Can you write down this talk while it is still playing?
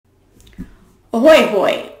Ahoy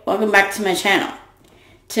hoy! Welcome back to my channel.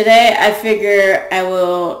 Today I figure I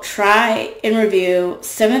will try and review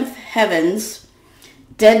Seventh Heaven's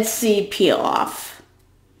Dead Sea Peel Off.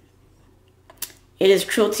 It is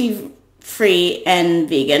cruelty-free and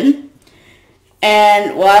vegan.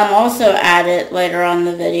 And while I'm also at it later on in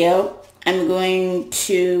the video, I'm going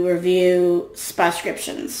to review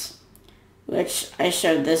Spascriptions, which I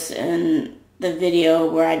showed this in the video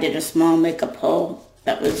where I did a small makeup haul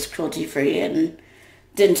that was cruelty-free and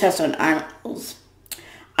didn't test on animals.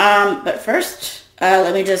 But first,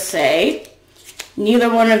 let me just say,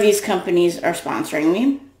 neither one of these companies are sponsoring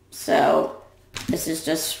me. So this is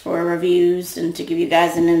just for reviews and to give you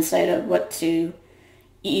guys an insight of what to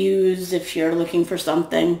use if you're looking for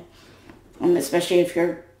something. Especially if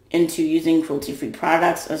you're into using cruelty-free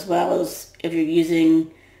products, as well as if you're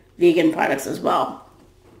using vegan products as well.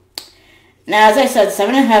 Now, as I said,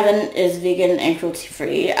 Seventh Heaven is vegan and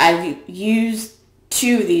cruelty-free. I've used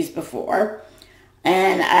two of these before,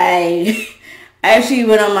 and I actually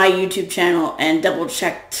went on my YouTube channel and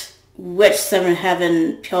double-checked which Seventh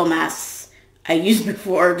Heaven peel masks I used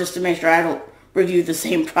before, just to make sure I don't review the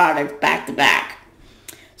same product back-to-back.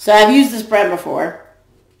 So I've used this brand before,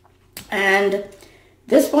 and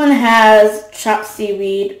this one has chopped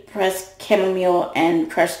seaweed, pressed chamomile, and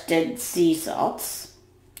crushed dead sea salts.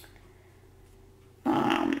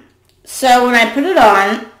 So when I put it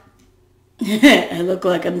on, I look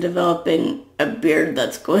like I'm developing a beard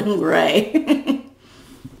that's going gray.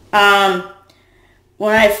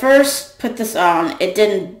 When I first put this on, it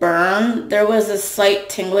didn't burn. There was a slight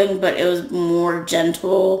tingling, but it was more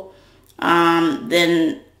gentle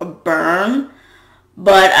than a burn.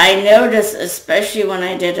 But I noticed, especially when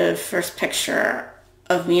I did a first picture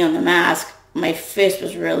of me on the mask, my face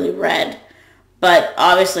was really red. But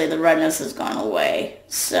obviously the redness has gone away.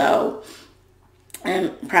 So,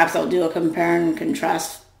 and perhaps I'll do a compare and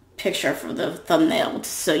contrast picture for the thumbnail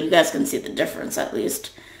so you guys can see the difference, at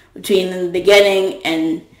least between the beginning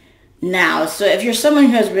and now. So if you're someone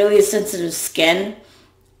who has really sensitive skin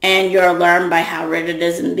and you're alarmed by how red it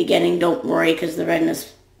is in the beginning, don't worry, because the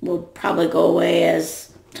redness will probably go away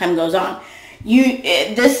as time goes on. You need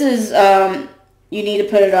to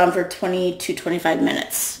put it on for 20 to 25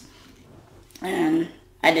 minutes. And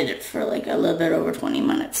I did it for like a little bit over 20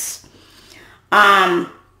 minutes. And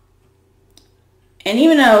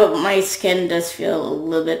even though my skin does feel a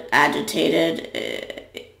little bit agitated,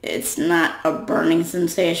 it's not a burning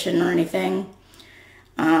sensation or anything.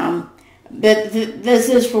 But this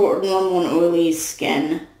is for normal and oily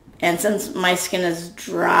skin. And since my skin is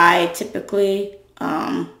dry typically,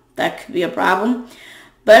 that could be a problem.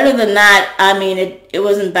 But other than that, I mean, it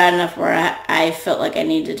wasn't bad enough where I felt like I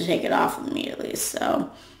needed to take it off immediately.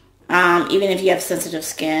 So even if you have sensitive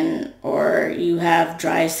skin or you have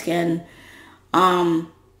dry skin, it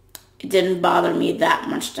didn't bother me that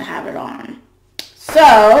much to have it on.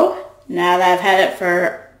 So now that I've had it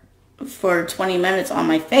for 20 minutes on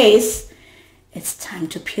my face, it's time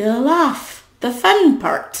to peel it off. The fun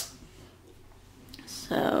part.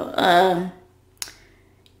 So,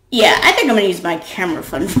 yeah, I think I'm going to use my camera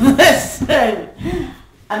phone for this.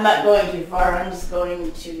 I'm not going too far. I'm just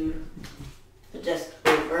going to the desk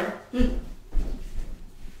over.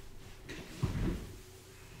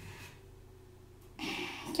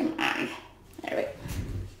 Come on. There we go.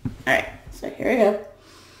 Alright, so here we go.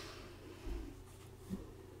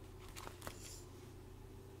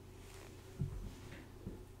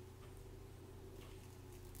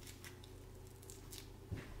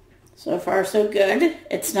 So far, so good.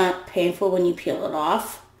 It's not painful when you peel it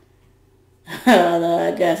off. Although I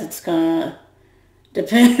guess it's gonna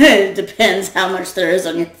depend. It depends how much there is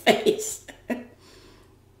on your face.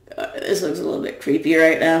 This looks a little bit creepy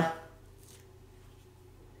right now.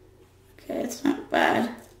 Okay, it's not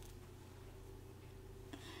bad.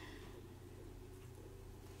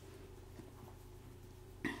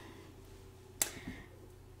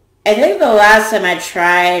 I think the last time I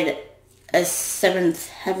tried a Seventh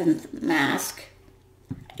Heaven mask.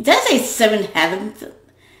 Did I say Seventh Heaven?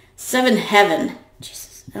 Seventh Heaven.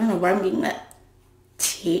 Jesus, I don't know where I'm getting that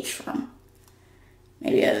TH from.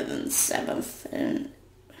 Maybe other than seventh, and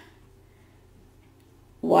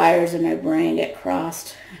wires in my brain get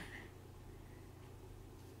crossed.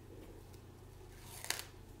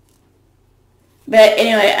 But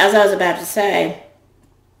anyway, as I was about to say,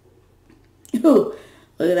 ooh,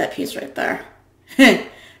 look at that piece right there.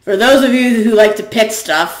 For those of you who like to pick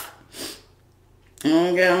stuff,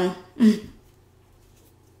 there we go.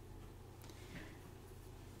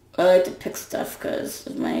 I like to pick stuff because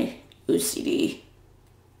of my OCD.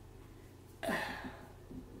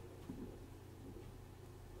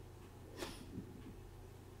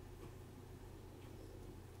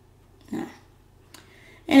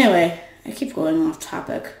 Anyway, I keep going off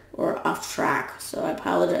topic or off track, so I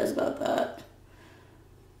apologize about that.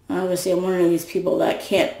 Obviously, I'm one of these people that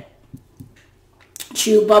can't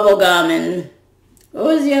chew bubble gum and what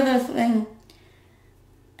was the other thing?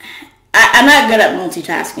 I'm not good at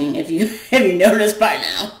multitasking, if you noticed by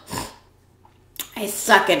now. I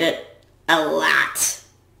suck at it a lot.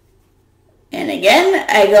 And again,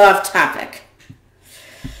 I go off topic.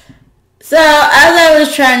 So, as I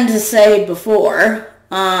was trying to say before,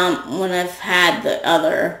 when I've had the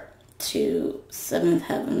other two, seventh,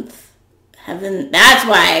 heaven, that's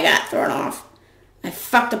why I got thrown off. I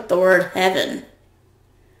fucked up the word heaven.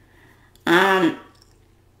 I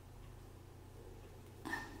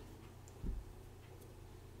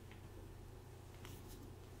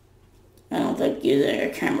don't think using a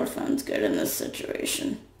camera phone's good in this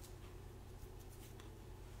situation.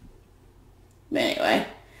 But anyway,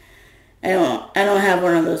 I don't have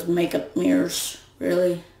one of those makeup mirrors,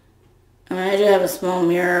 really. I mean, I do have a small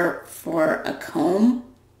mirror for a comb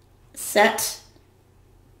set,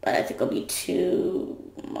 but I think it'll be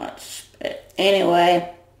too much. But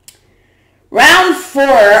anyway, round 4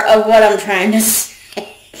 of what I'm trying to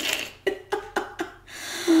say.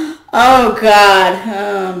 Oh,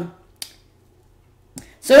 God.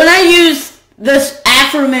 So when I used this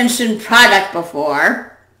aforementioned product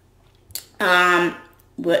before,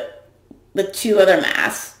 with 2 other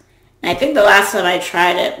masks, and I think the last time I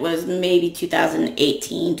tried it was maybe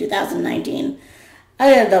 2018, 2019.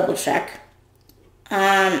 I gotta double check.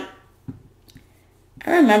 I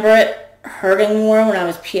remember it hurting more when I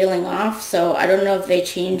was peeling off, so I don't know if they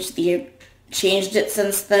changed it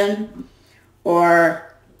since then,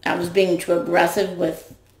 or I was being too aggressive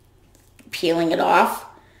with peeling it off.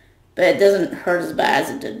 But it doesn't hurt as bad as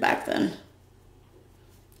it did back then.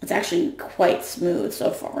 It's actually quite smooth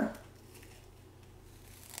so far.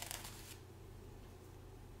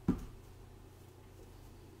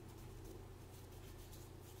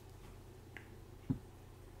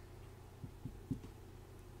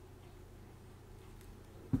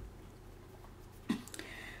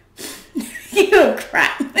 You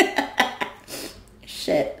crap.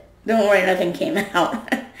 Shit. Don't worry, nothing came out.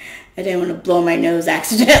 I didn't want to blow my nose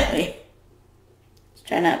accidentally. Just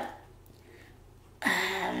trying to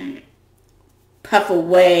puff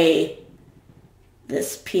away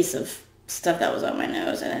this piece of stuff that was on my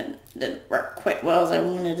nose, and it didn't work quite well as I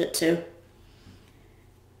wanted it to.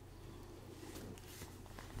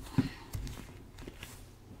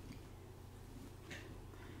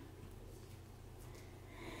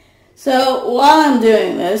 So while I'm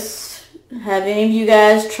doing this, have any of you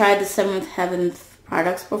guys tried the 7th Heaventh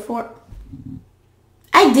products before?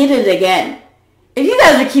 I did it again. If you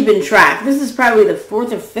guys are keeping track, this is probably the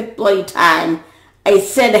 4th or 5th bloody time I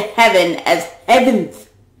said heaven as heaventh.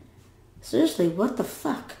 Seriously, what the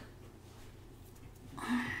fuck?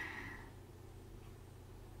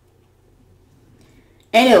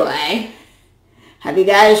 Anyway, have you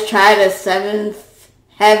guys tried a 7th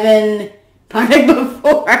heaven product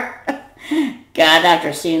before? God,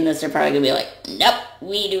 after seeing this, they're probably going to be like, nope,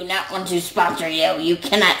 we do not want to sponsor you. You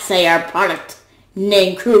cannot say our product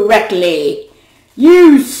name correctly.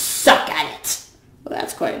 You suck at it. Well,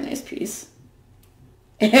 that's quite a nice piece.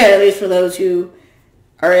 At least for those who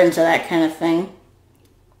are into that kind of thing.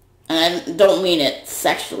 And I don't mean it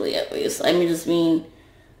sexually, at least. I just mean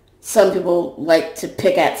some people like to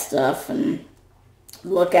pick at stuff and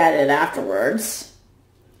look at it afterwards.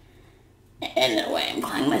 And in a way, I'm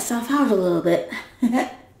calling myself out a little bit.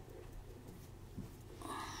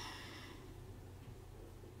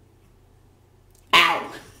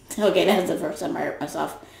 Ow. Okay, that's the first time I hurt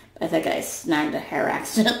myself. I think I snagged a hair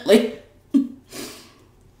accidentally.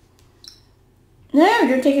 No, you're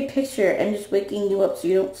going to take a picture. I'm just waking you up so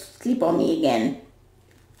you don't sleep on me again.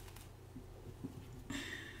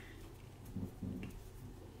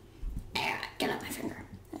 Get out my finger.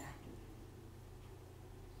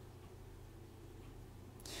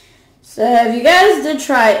 So, if you guys did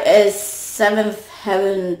try a 7th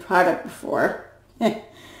Heaven product before, what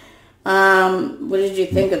did you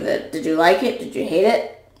think of it? Did you like it? Did you hate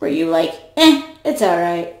it? Were you like, it's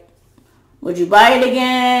alright? Would you buy it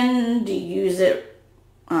again? Do you use it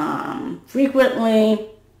frequently?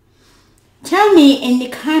 Tell me in the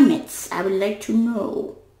comments. I would like to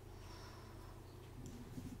know.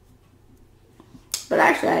 But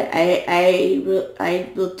actually,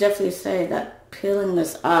 I will definitely say that peeling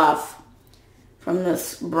this off from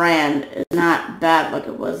this brand is not bad like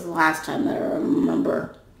it was the last time that I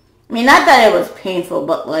remember. I mean, not that it was painful,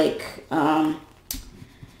 but like,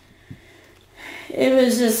 it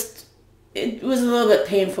was a little bit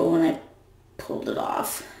painful when I pulled it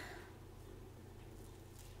off.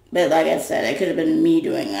 But like I said, it could have been me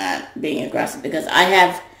doing that, being aggressive, because I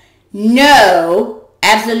have no,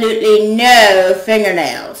 absolutely no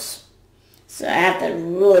fingernails. So I have to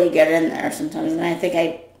really get in there sometimes, and I think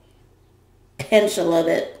I pinch a little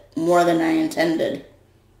bit more than I intended,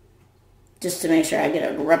 just to make sure I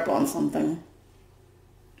get a grip on something.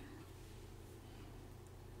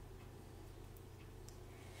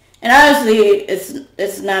 And honestly,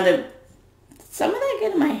 it's not a... Some of that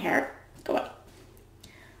get in my hair. Go away.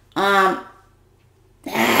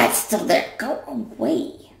 It's still there. Go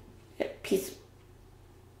away. Get a piece.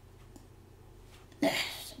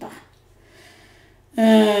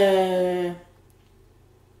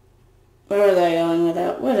 Where was I going with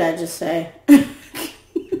that? What did I just say?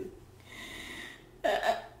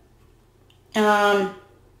 Oh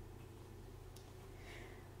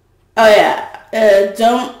yeah.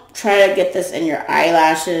 Don't try to get this in your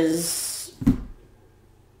eyelashes.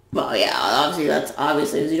 Well, yeah, obviously that's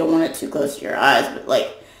obviously because you don't want it too close to your eyes, but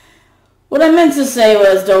like, what I meant to say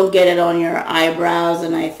was don't get it on your eyebrows,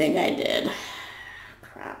 and I think I did.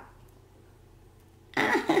 Crap.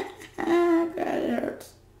 God, it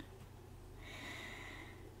hurts.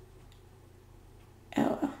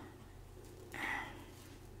 Oh well.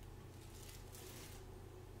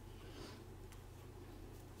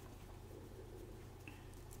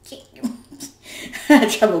 I had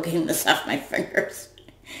trouble getting this off my fingers.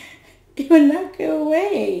 It would not go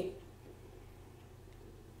away.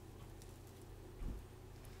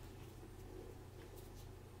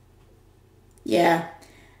 Yeah,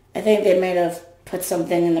 I think they might have put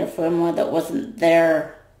something in their formula that wasn't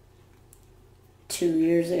there 2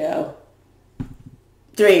 years ago.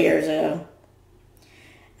 3 years ago.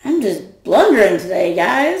 I'm just blundering today,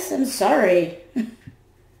 guys. I'm sorry.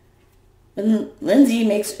 And Lindsay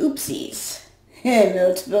makes oopsies.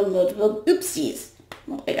 multiple oopsies.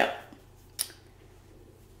 Well, wake up.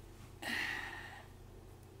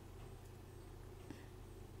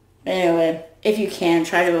 Anyway, if you can,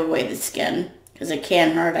 try to avoid the skin, because it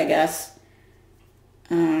can hurt, I guess.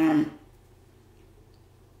 I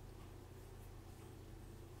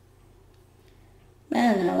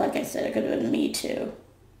don't know, like I said, it could have been me too,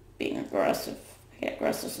 being aggressive. I get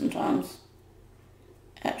aggressive sometimes.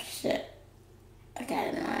 Oh shit. I got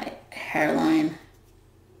it in my hairline.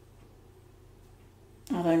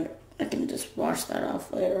 I think I can just wash that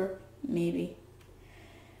off later, maybe.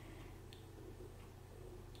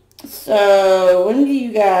 So, when do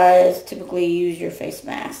you guys typically use your face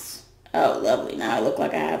masks? Oh, lovely. Now I look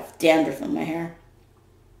like I have dandruff in my hair.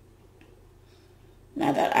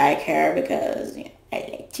 Not that I care, because you know, I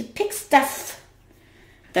like to pick stuff.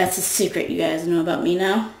 That's a secret you guys know about me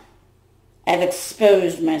now. I've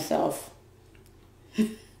exposed myself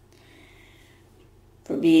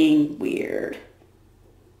for being weird.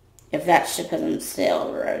 If that ship hasn't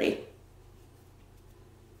sailed already.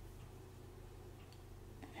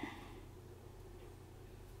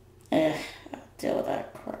 I'll deal with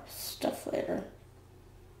that crap stuff later.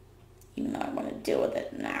 Even though I want to deal with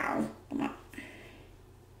it now. Come on.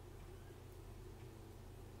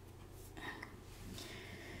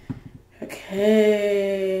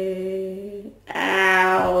 Okay.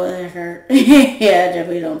 Ow, that hurt. Yeah,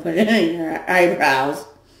 definitely don't put it in your eyebrows.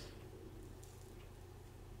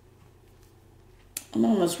 I'm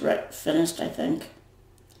almost finished, I think.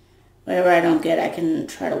 Whatever I don't get, I can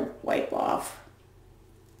try to wipe off.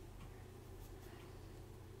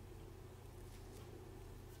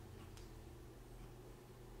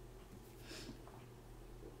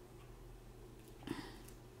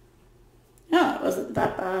 No, it wasn't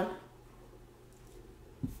that bad.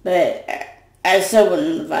 But I still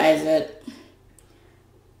wouldn't advise it.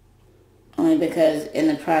 Only because in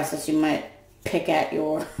the process you might pick at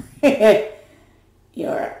your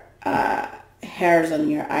your hairs on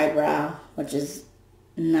your eyebrow, which is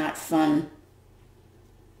not fun.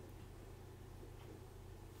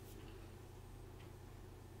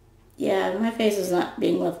 Yeah, my face is not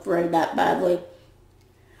being lifted that badly.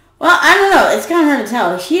 Well, I don't know. It's kind of hard to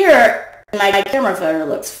tell. Here, my camera photo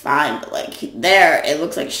looks fine, but like there, it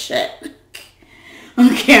looks like shit.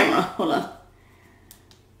 On camera, hold on.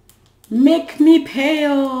 Make me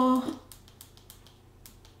pale.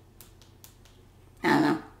 I don't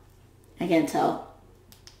know. I can't tell.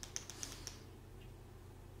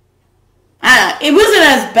 I don't know. It wasn't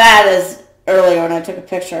as bad as earlier when I took a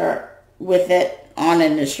picture with it on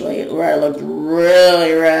initially, where I looked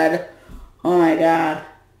really red. Oh my god.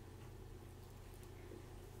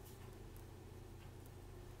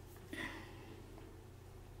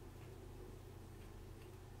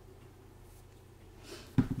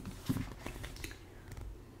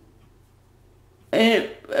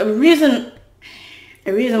 A reason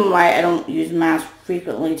The reason why I don't use masks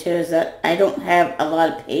frequently too is that I don't have a lot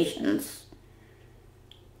of patience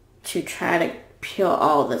to try to peel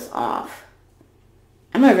all this off.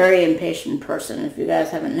 I'm a very impatient person, if you guys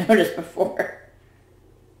haven't noticed before.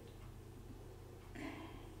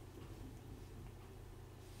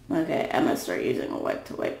 Okay, I'm going to start using a wipe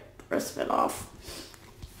to wipe the rest of it off.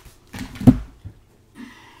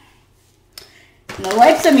 And the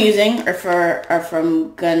wipes I'm using are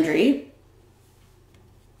from Gundry.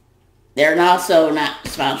 They're also not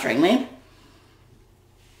sponsoring me.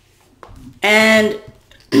 And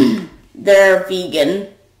they're vegan,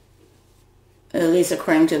 at least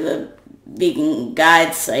according to the vegan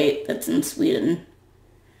guide site that's in Sweden.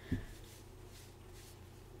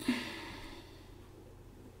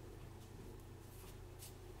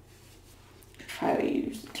 Probably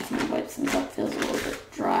use different wipes since that feels a little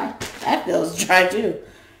bit dry. That feels dry too.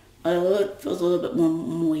 It feels a little bit more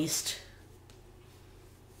moist.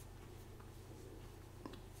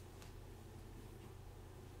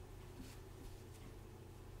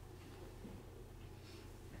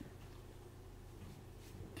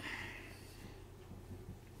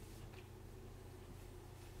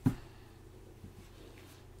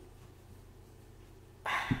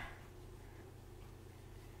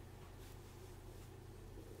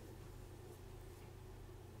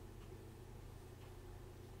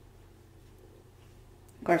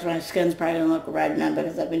 Of course, my skin's probably going to look red now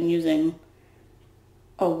because I've been using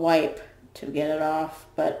a wipe to get it off.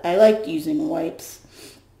 But I like using wipes.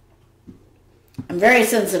 I'm very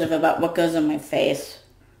sensitive about what goes on my face,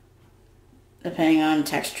 depending on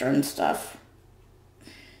texture and stuff.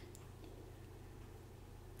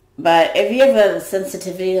 But if you have a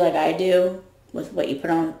sensitivity like I do with what you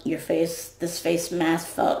put on your face, this face mask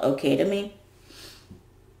felt okay to me.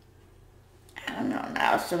 I don't know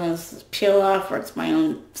now if some of this is peel off or it's my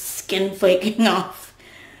own skin flaking off.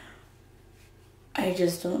 I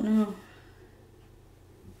just don't know.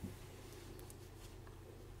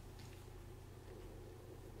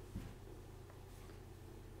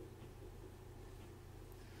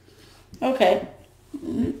 Okay.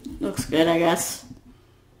 Looks good, I guess.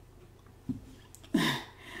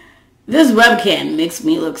 This webcam makes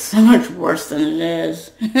me look so much worse than it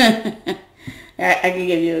is. I can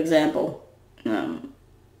give you an example.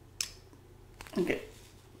 Okay,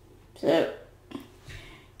 so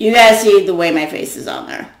you guys see the way my face is on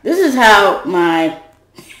there. This is how my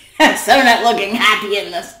so I'm not looking happy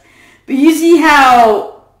in this, but you see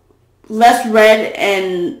how less red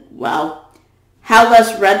and how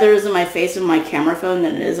less red there is in my face on my camera phone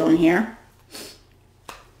than it is on here.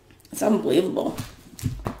 It's unbelievable.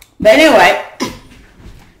 But anyway,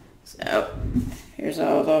 so here's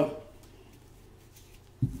all the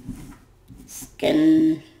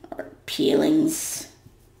skin or peelings.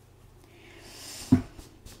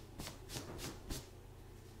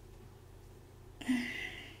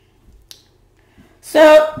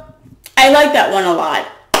 So I like that one a lot.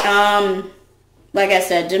 Like I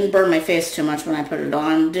said, didn't burn my face too much when I put it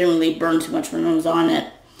on. Didn't really burn too much when I was on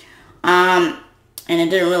it. And it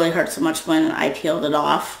didn't really hurt so much when I peeled it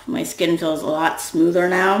off. My skin feels a lot smoother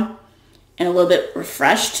now and a little bit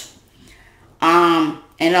refreshed.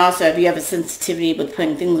 And also, if you have a sensitivity with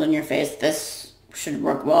putting things on your face, this should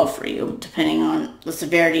work well for you, depending on the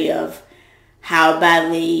severity of how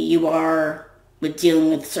badly you are with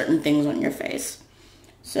dealing with certain things on your face.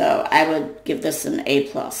 So I would give this an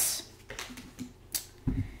A+.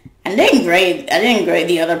 And I didn't grade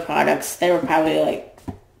the other products. They were probably like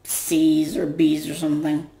C's or B's or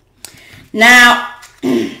something. Now,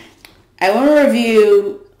 I want to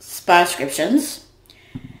review Spascriptions.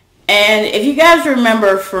 And if you guys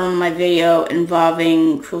remember from my video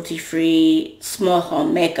involving cruelty-free small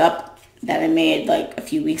home makeup that I made like a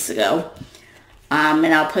few weeks ago, and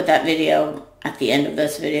I'll put that video at the end of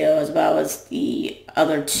this video as well as the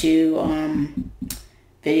other two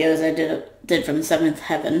videos I did from Seventh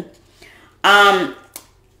Heaven.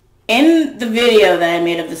 In the video that I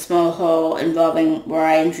made of the small hole involving where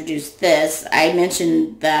I introduced this, I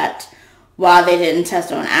mentioned that while they didn't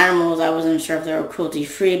test on animals, I wasn't sure if they were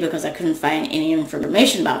cruelty-free because I couldn't find any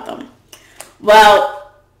information about them.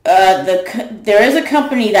 Well, there is a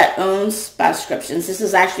company that owns Spascriptions. This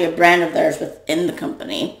is actually a brand of theirs within the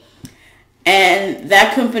company. And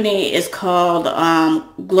that company is called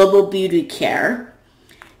Global Beauty Care.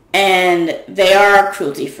 And they are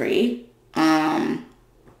cruelty-free.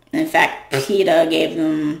 In fact, PETA gave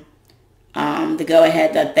them the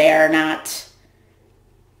go-ahead that they are not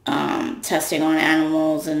testing on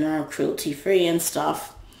animals and are cruelty-free and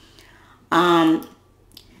stuff. And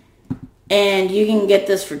And you can get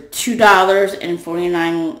this for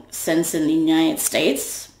 $2.49 in the United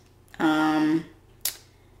States.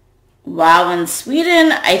 While in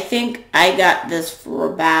Sweden, I think I got this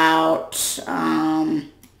for about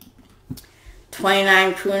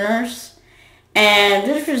 29 krooners. And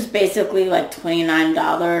this was basically like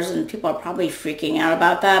 $29, and people are probably freaking out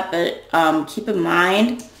about that. But keep in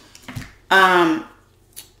mind,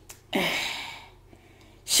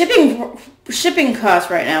 shipping costs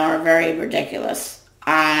right now are very ridiculous.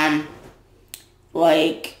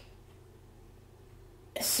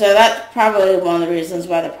 So that's probably one of the reasons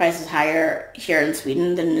why the price is higher here in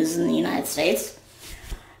Sweden than it is in the United States.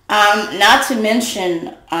 Not to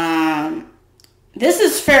mention, this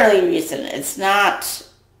is fairly recent. It's not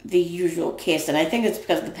the usual case, and I think it's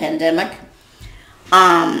because of the pandemic.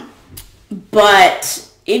 But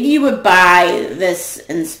if you would buy this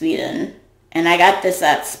in Sweden, and I got this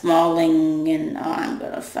at Smalling, and I'm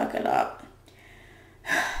going to fuck it up.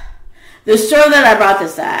 The store that I bought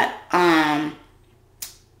this at,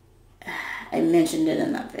 I mentioned it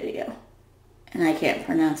in that video, and I can't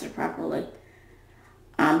pronounce it properly.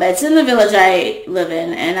 But it's in the village I live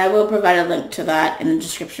in, and I will provide a link to that in the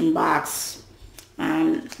description box.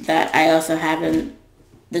 That I also have in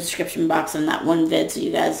the description box in that one vid, so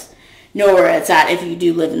you guys know where it's at if you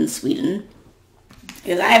do live in Sweden.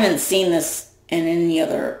 Because I haven't seen this in any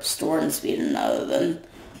other store in Sweden other than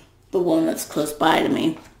the one that's close by to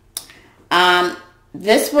me.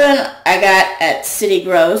 This one I got at City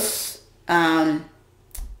Gross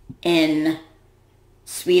in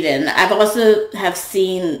Sweden. I've also have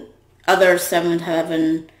seen other Seventh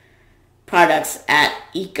Heaven products at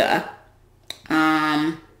ICA.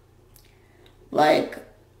 Like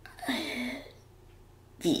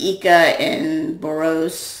the ICA in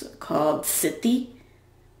Borås called City.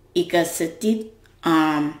 ICA City.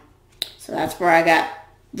 So that's where I got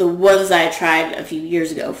the ones I tried a few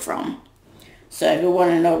years ago from. So if you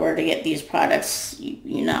want to know where to get these products,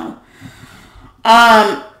 you know.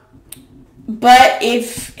 But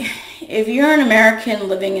if you're an American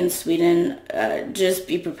living in Sweden, just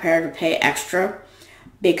be prepared to pay extra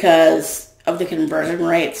because of the conversion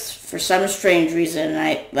rates. For some strange reason,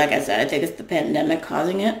 like I said, I think it's the pandemic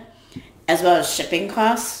causing it, as well as shipping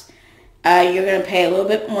costs. You're going to pay a little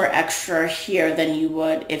bit more extra here than you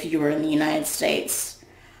would if you were in the United States.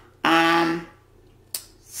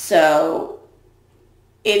 So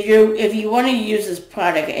if you want to use this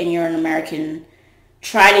product and you're an American,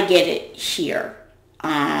 try to get it here.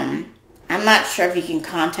 I'm not sure if you can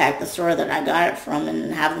contact the store that I got it from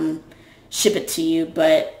and have them ship it to you,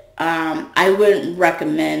 but I wouldn't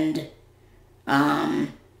recommend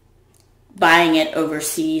buying it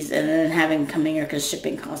overseas and then having it coming here because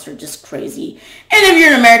shipping costs are just crazy. And if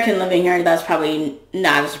you're an American living here, that's probably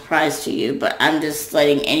not a surprise to you, but I'm just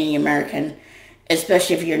letting any American,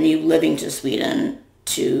 especially if you're new living to Sweden,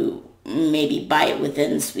 to maybe buy it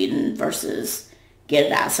within Sweden versus get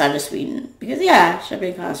it outside of Sweden. Because, yeah,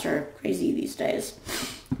 shipping costs are crazy these days.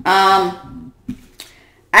 I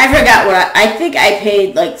forgot what I think I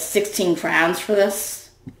paid like 16 crowns for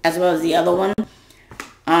this, as well as the other one.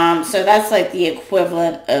 So that's like the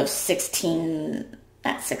equivalent of $16.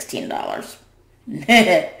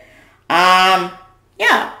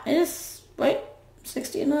 Yeah, it is, wait,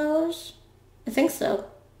 $16? I think so.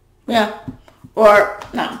 Yeah. Or,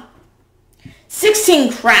 no.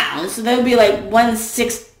 16 crowns, so that would be like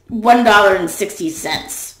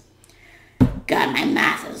 $1.60. God, my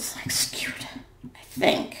math is like skewed, I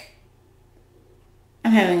think.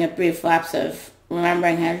 I'm having a brief lapse of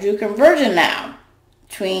remembering how to do conversion now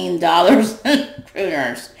between dollars and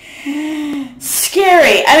krooners.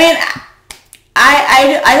 Scary. I mean,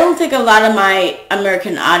 I don't think a lot of my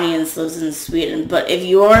American audience lives in Sweden, but if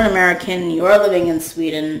you are an American, you are living in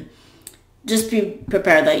Sweden, just be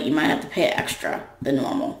prepared that you might have to pay extra than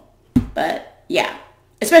normal. But yeah,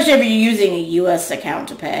 especially if you're using a U.S. account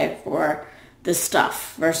to pay for this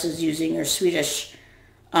stuff versus using your Swedish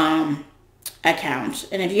account.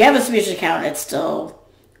 And if you have a Swedish account, it's still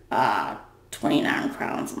 29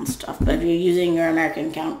 crowns and stuff. But if you're using your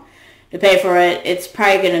American account to pay for it, it's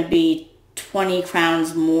probably going to be 20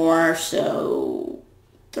 crowns more, so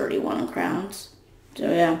 31 crowns. So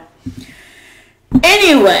yeah.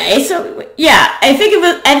 Anyway, so yeah, I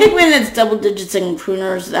think when it's double digits in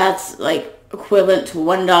krooners, that's like equivalent to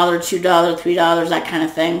 $1, $2, $3, that kind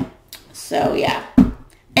of thing. So yeah.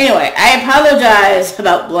 Anyway, I apologize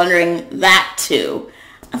about blundering that too.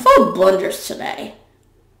 I'm full of blunders today.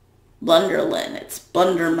 Blunderlin. It's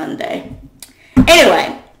Blunder Monday.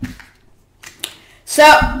 Anyway, so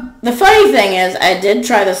the funny thing is, I did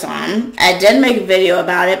try this on. I did make a video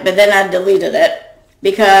about it, but then I deleted it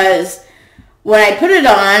because when I put it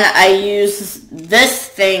on, I use this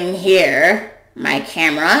thing here, my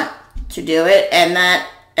camera, to do it. And that,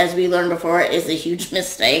 as we learned before, is a huge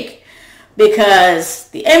mistake because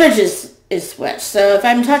the image is switched. So if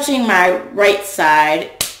I'm touching my right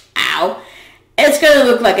side, ow, it's going to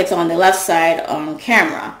look like it's on the left side on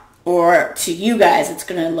camera. Or to you guys, it's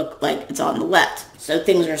going to look like it's on the left. So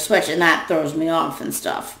things are switched, and that throws me off and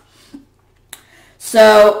stuff.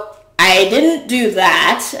 So I didn't do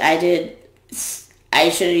that. I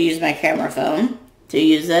should have used my camera phone to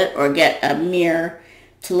use it, or get a mirror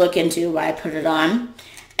to look into while I put it on.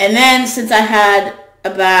 And then since I had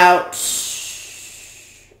about,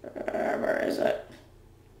 where is it?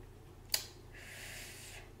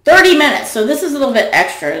 30 minutes. So this is a little bit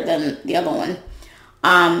extra than the other one.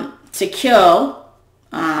 To kill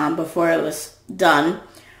before it was done.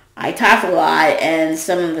 I talked a lot, and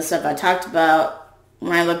some of the stuff I talked about,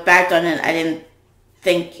 when I look back on it, I didn't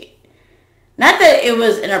think, not that it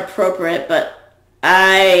was inappropriate, but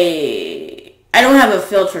I don't have a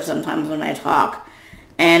filter sometimes when I talk.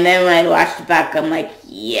 And then when I watched it back, I'm like,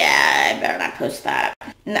 yeah, I better not post that.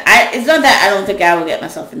 And it's not that I don't think I will get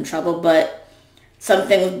myself in trouble, but some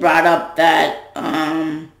things brought up that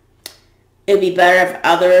it would be better if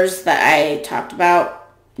others that I talked about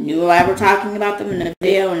knew I were talking about them in the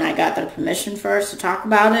video, and I got their permission first to talk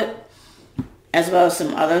about it, as well as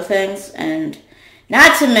some other things. And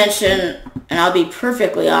not to mention, and I'll be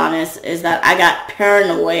perfectly honest, is that I got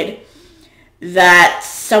paranoid that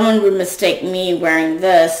someone would mistake me wearing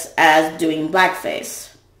this as doing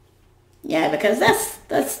blackface. Yeah, because that's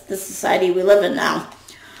the society we live in now.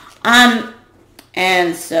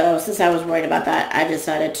 And so, since I was worried about that, I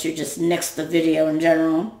decided to just nix the video in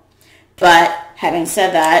general. But, having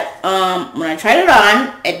said that, when I tried it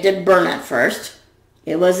on, it did burn at first.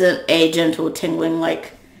 It wasn't a gentle tingling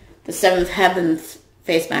like the Seventh Heaventh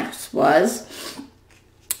face mask was.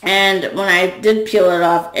 And when I did peel it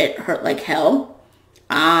off, it hurt like hell.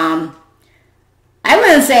 I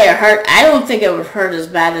wouldn't say it hurt. I don't think it would hurt as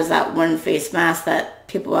bad as that one face mask that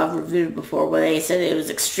people have reviewed before, where they said it was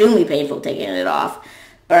extremely painful taking it off.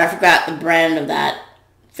 But I forgot the brand of that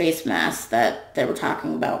face mask that they were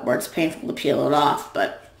talking about, where it's painful to peel it off.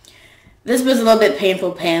 But this was a little bit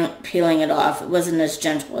painful peeling it off. It wasn't as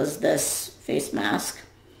gentle as this face mask.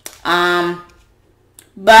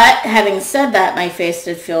 But having said that, my face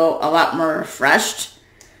did feel a lot more refreshed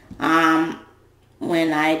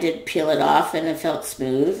when I did peel it off, and it felt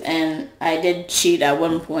smooth. And I did cheat at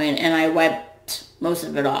one point, and I wiped most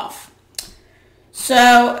of it off.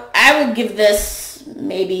 So I would give this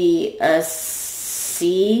maybe a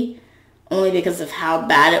C, only because of how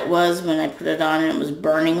bad it was when I put it on and it was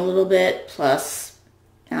burning a little bit, plus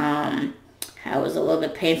how it was a little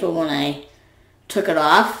bit painful when I took it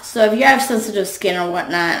off. So if you have sensitive skin or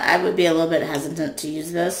whatnot, I would be a little bit hesitant to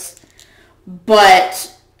use this.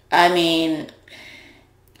 But, I mean,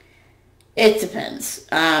 it depends.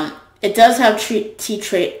 It does have tea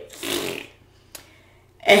tree.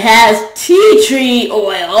 It has tea tree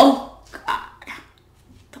oil. God,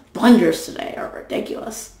 the blunders today are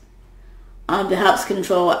ridiculous. That helps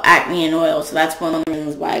control acne and oil. So that's one of the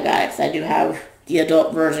reasons why I got it, because I do have the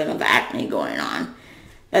adult version of acne going on.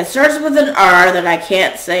 That starts with an R that I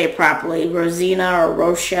can't say properly. Rosina or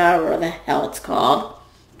Rocia, or the hell it's called.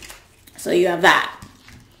 So you have that.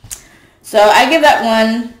 So I give that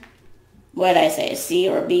one, what did I say, a C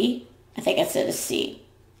or a B? I think I said a C.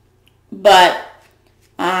 But,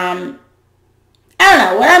 I don't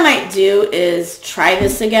know. What I might do is try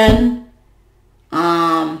this again.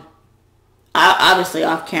 Obviously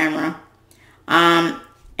off camera.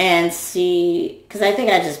 And see, because I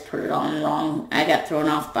think I just put it on wrong. I got thrown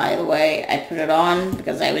off by the way I put it on,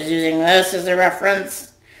 because I was using this as a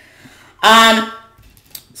reference.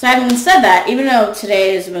 So having said that, even though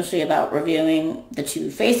today is mostly about reviewing the two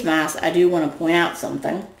face masks, I do want to point out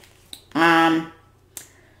something.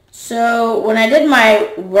 So when I did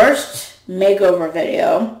my worst makeover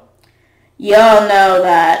video, y'all know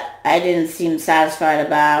that I didn't seem satisfied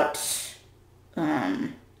about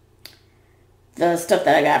the stuff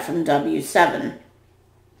that I got from W7.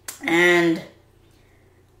 And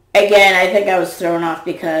again, I think I was thrown off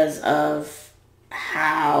because of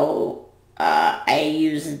how I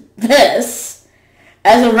use this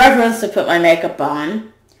as a reference to put my makeup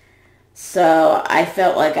on. So I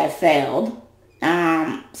felt like I failed.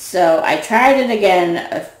 So I tried it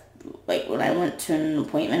again, like when I went to an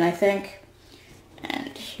appointment, I think.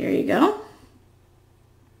 And here you go.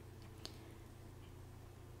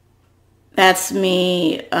 That's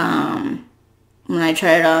me when I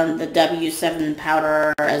tried on the W7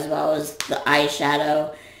 powder, as well as the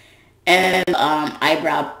eyeshadow and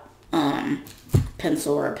eyebrow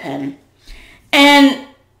pencil or a pen. And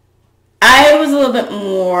I was a little bit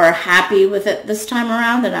more happy with it this time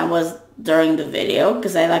around than I was during the video,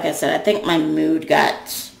 because like I said, I think my mood got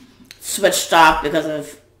switched off because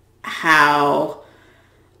of how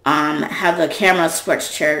the camera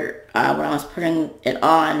switched here when I was putting it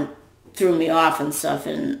on, threw me off and stuff,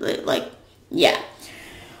 and like, yeah.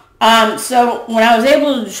 So when I was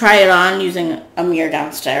able to try it on using a mirror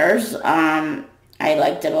downstairs, I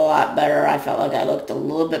liked it a lot better. I felt like I looked a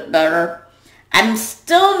little bit better. I'm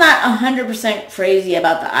still not 100% crazy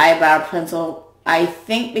about the eyebrow pencil. I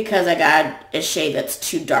think because I got a shade that's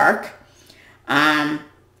too dark.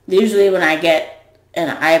 Usually when I get an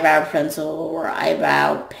eyebrow pencil or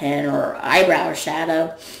eyebrow pen or eyebrow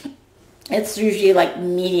shadow, it's usually like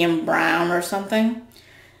medium brown or something.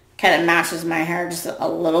 Kind of matches my hair just a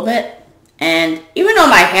little bit. And even though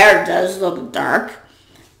my hair does look dark,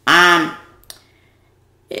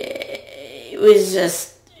 it was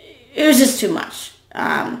just too much.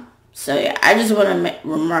 So yeah, I just want to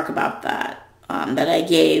remark about that, that I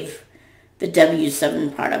gave the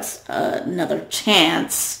W7 products another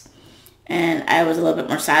chance, and I was a little bit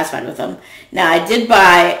more satisfied with them. Now, I did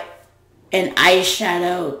buy an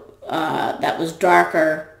eyeshadow that was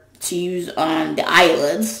darker to use on the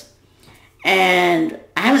eyelids, and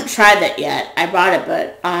I haven't tried that yet. I bought it,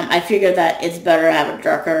 but I figured that it's better to have a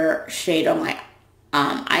darker shade on my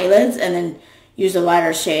eyelids and then use a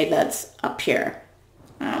lighter shade that's up here,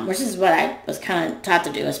 which is what I was kind of taught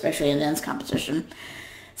to do, especially in dance competition.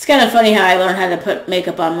 It's kind of funny how I learned how to put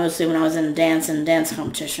makeup on mostly when I was in dance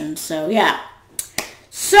competition. So yeah.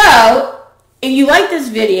 So if you like this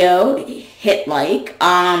video, hit like.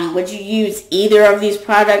 Would you use either of these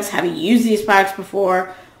products? Have you used these products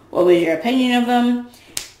before? What was your opinion of them?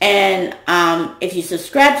 And if you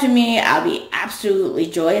subscribe to me, I'll be absolutely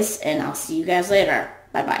joyous, and I'll see you guys later.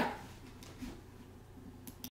 Bye-bye.